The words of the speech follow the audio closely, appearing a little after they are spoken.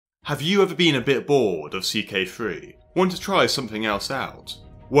Have you ever been a bit bored of CK3? Want to try something else out?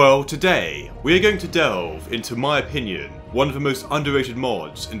 Well, today we are going to delve into, my opinion, one of the most underrated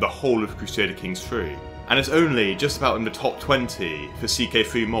mods in the whole of Crusader Kings 3, and it's only just about in the top 20 for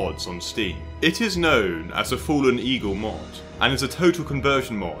CK3 mods on Steam. It is known as the Fallen Eagle mod, and is a total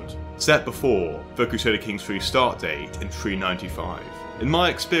conversion mod set before the Crusader Kings 3 start date in 395. In my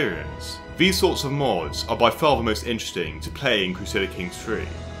experience, these sorts of mods are by far the most interesting to play in Crusader Kings 3,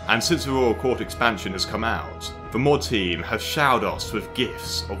 and since the Royal Court expansion has come out, the mod team has showered us with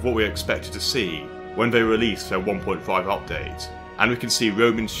gifs of what we expected to see when they released their 1.5 update, and we can see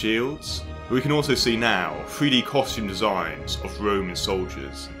Roman shields, but we can also see now 3D costume designs of Roman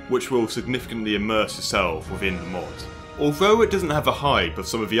soldiers, which will significantly immerse yourself within the mod. Although it doesn't have the hype of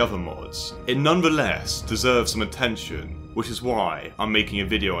some of the other mods, it nonetheless deserves some attention, which is why I'm making a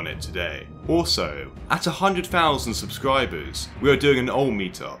video on it today. Also, at 100,000 subscribers, we are doing an old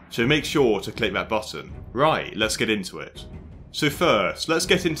meetup, so make sure to click that button. Right, let's get into it. So first, let's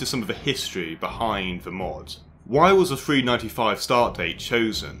get into some of the history behind the mod. Why was the 395 start date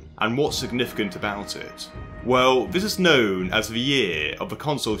chosen, and what's significant about it? Well, this is known as the year of the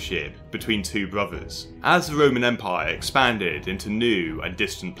consulship between two brothers. As the Roman Empire expanded into new and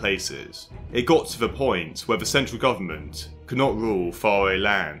distant places, it got to the point where the central government could not rule faraway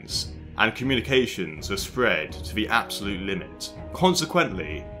lands, and communications were spread to the absolute limit.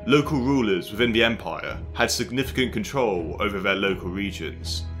 Consequently, local rulers within the empire had significant control over their local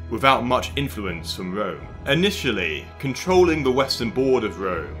regions, without much influence from Rome. Initially, controlling the western border of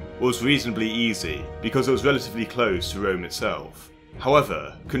Rome was reasonably easy because it was relatively close to Rome itself.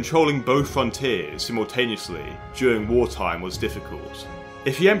 However, controlling both frontiers simultaneously during wartime was difficult.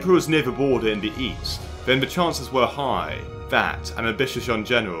 If the emperor was near the border in the east, then the chances were high that an ambitious young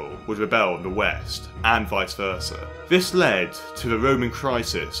general would rebel in the west, and vice versa. This led to the Roman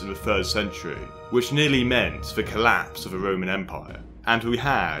crisis in the 3rd century, which nearly meant the collapse of the Roman Empire, and we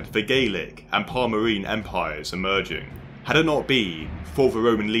had the Gallic and Palmyrene empires emerging. Had it not been for the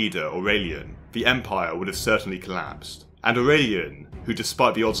Roman leader Aurelian, the empire would have certainly collapsed, and Aurelian, who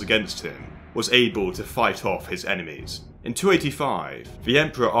despite the odds against him, was able to fight off his enemies. In 285, the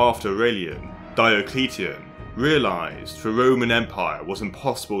emperor after Aurelian, Diocletian, realised the Roman Empire was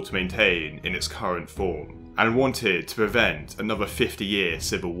impossible to maintain in its current form, and wanted to prevent another 50-year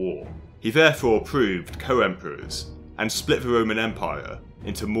civil war. He therefore approved co-emperors, and split the Roman Empire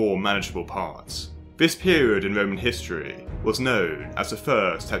into more manageable parts. This period in Roman history was known as the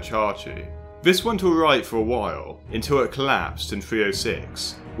First Tetrarchy. This went alright for a while, until it collapsed in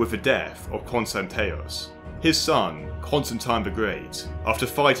 306 with the death of Constantius. His son, Constantine the Great, after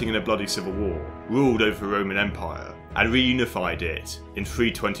fighting in a bloody civil war, ruled over the Roman Empire and reunified it in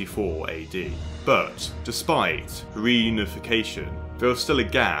 324 AD. But, despite the reunification, there was still a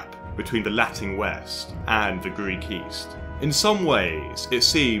gap between the Latin West and the Greek East. In some ways, it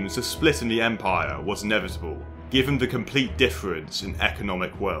seems the split in the empire was inevitable, given the complete difference in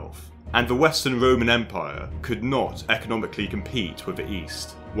economic wealth, and the Western Roman Empire could not economically compete with the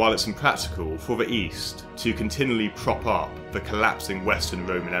East, while it's impractical for the East to continually prop up the collapsing Western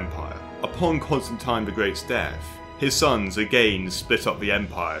Roman Empire. Upon Constantine the Great's death, his sons again split up the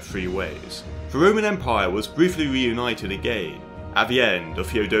empire 3 ways. The Roman Empire was briefly reunited again at the end of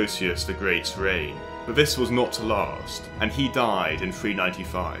Theodosius the Great's reign, but this was not to last, and he died in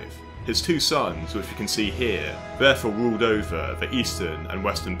 395. His 2 sons, which we can see here, therefore ruled over the eastern and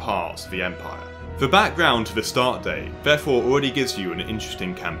western parts of the empire. The background to the start date therefore already gives you an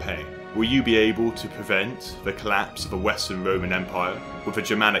interesting campaign. Will you be able to prevent the collapse of the Western Roman Empire with the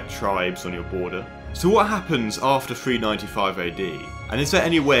Germanic tribes on your border? So what happens after 395 AD, and is there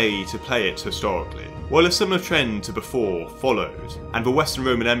any way to play it historically? Well, a similar trend to before followed, and the Western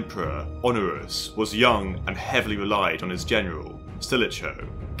Roman Emperor, Honorius, was young and heavily relied on his general, Stilicho.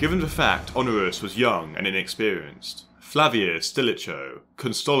 Given the fact Honorius was young and inexperienced, Flavius Stilicho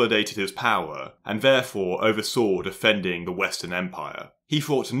consolidated his power and therefore oversaw defending the Western Empire. He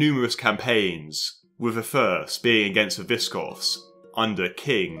fought numerous campaigns, with the first being against the Visigoths under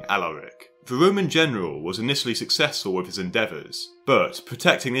King Alaric. The Roman general was initially successful with his endeavours, but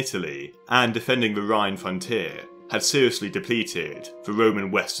protecting Italy and defending the Rhine frontier had seriously depleted the Roman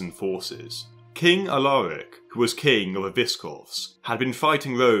Western forces. King Alaric, who was king of the Visigoths, had been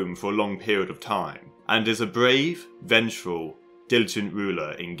fighting Rome for a long period of time, and is a brave, vengeful, diligent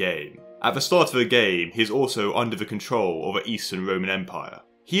ruler in game. At the start of the game, he is also under the control of the Eastern Roman Empire.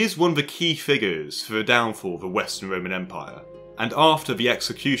 He is one of the key figures for the downfall of the Western Roman Empire, and after the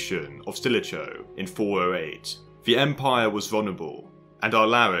execution of Stilicho in 408, the empire was vulnerable, and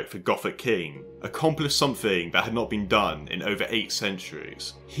Alaric the Gothic king accomplished something that had not been done in over 8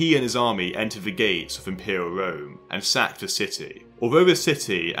 centuries. He and his army entered the gates of Imperial Rome and sacked the city. Although the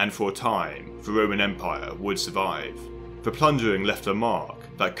city, and for a time, the Roman Empire would survive, the plundering left a mark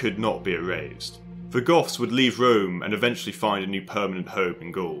that could not be erased. The Goths would leave Rome and eventually find a new permanent home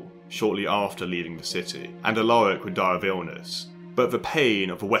in Gaul, shortly after leaving the city, and Alaric would die of illness. But the pain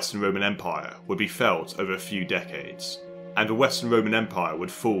of the Western Roman Empire would be felt over a few decades, and the Western Roman Empire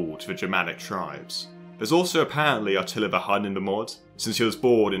would fall to the Germanic tribes. There's also apparently Attila the Hun in the mod, since he was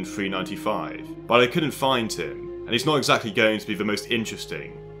born in 395, but I couldn't find him, and he's not exactly going to be the most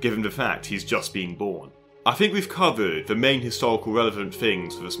interesting, given the fact he's just been born. I think we've covered the main historical relevant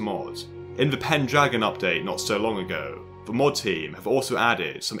things for this mod. In the Pendragon update not so long ago, the mod team have also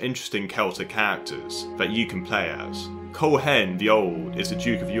added some interesting Celtic characters that you can play as. Colhen the Old is the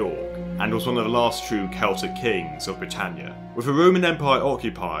Duke of York, and was one of the last true Celtic kings of Britannia. With the Roman Empire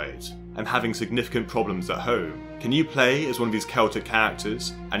occupied, and having significant problems at home, can you play as one of these Celtic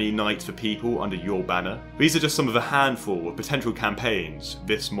characters and unite the people under your banner? These are just some of the handful of potential campaigns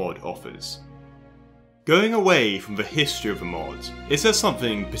this mod offers. Going away from the history of the mod, is there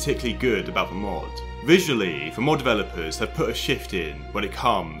something particularly good about the mod? Visually, the mod developers have put a shift in when it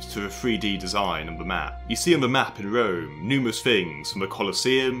comes to the 3D design of the map. You see on the map in Rome numerous things from the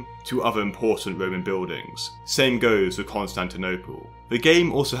Colosseum to other important Roman buildings. Same goes with Constantinople. The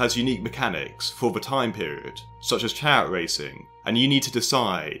game also has unique mechanics for the time period, such as chariot racing, and you need to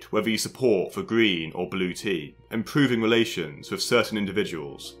decide whether you support the green or blue team, improving relations with certain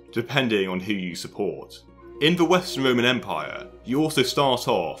individuals, depending on who you support. In the Western Roman Empire, you also start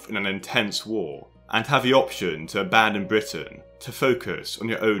off in an intense war, and have the option to abandon Britain to focus on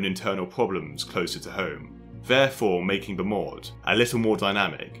your own internal problems closer to home, therefore making the mod a little more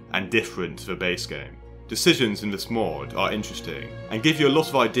dynamic and different to the base game. Decisions in this mod are interesting and give you a lot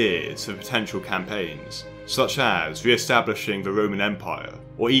of ideas for potential campaigns, such as re-establishing the Roman Empire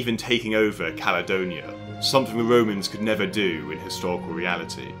or even taking over Caledonia, something the Romans could never do in historical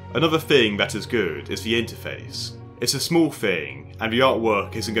reality. Another thing that is good is the interface. It's a small thing and the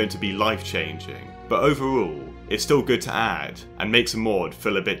artwork isn't going to be life-changing, but overall it's still good to add and makes a mod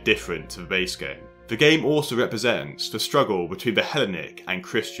feel a bit different to the base game. The game also represents the struggle between the Hellenic and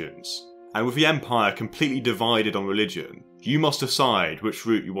Christians, and with the Empire completely divided on religion, you must decide which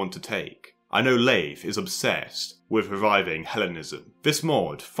route you want to take. I know Leif is obsessed with reviving Hellenism. This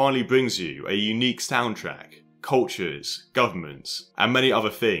mod finally brings you a unique soundtrack, cultures, governments, and many other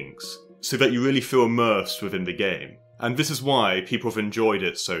things, so that you really feel immersed within the game, and this is why people have enjoyed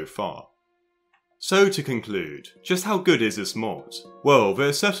it so far. So to conclude, just how good is this mod? Well, there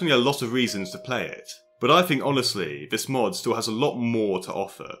are certainly a lot of reasons to play it, but I think honestly, this mod still has a lot more to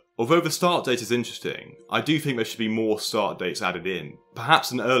offer. Although the start date is interesting, I do think there should be more start dates added in. Perhaps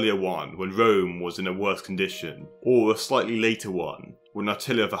an earlier one when Rome was in a worse condition, or a slightly later one when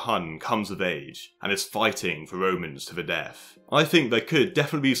Attila the Hun comes of age and is fighting for Romans to the death. I think there could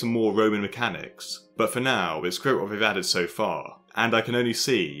definitely be some more Roman mechanics, but for now it's great what they've added so far, and I can only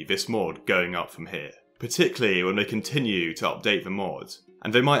see this mod going up from here. Particularly when they continue to update the mod,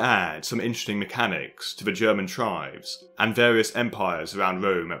 and they might add some interesting mechanics to the German tribes and various empires around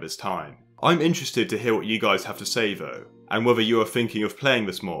Rome at this time. I'm interested to hear what you guys have to say though, and whether you are thinking of playing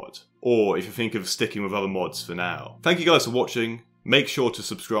this mod, or if you think of sticking with other mods for now. Thank you guys for watching, make sure to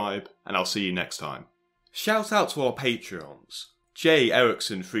subscribe, and I'll see you next time. Shout out to our Patreons: J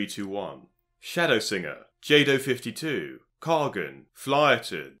Erickson 321, Shadow Singer, Jado52, Kargon,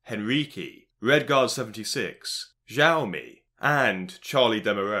 Flyerton, Henriki, Redguard 76, Xiaomi, and Charlie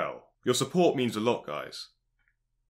Demerel. Your support means a lot, guys.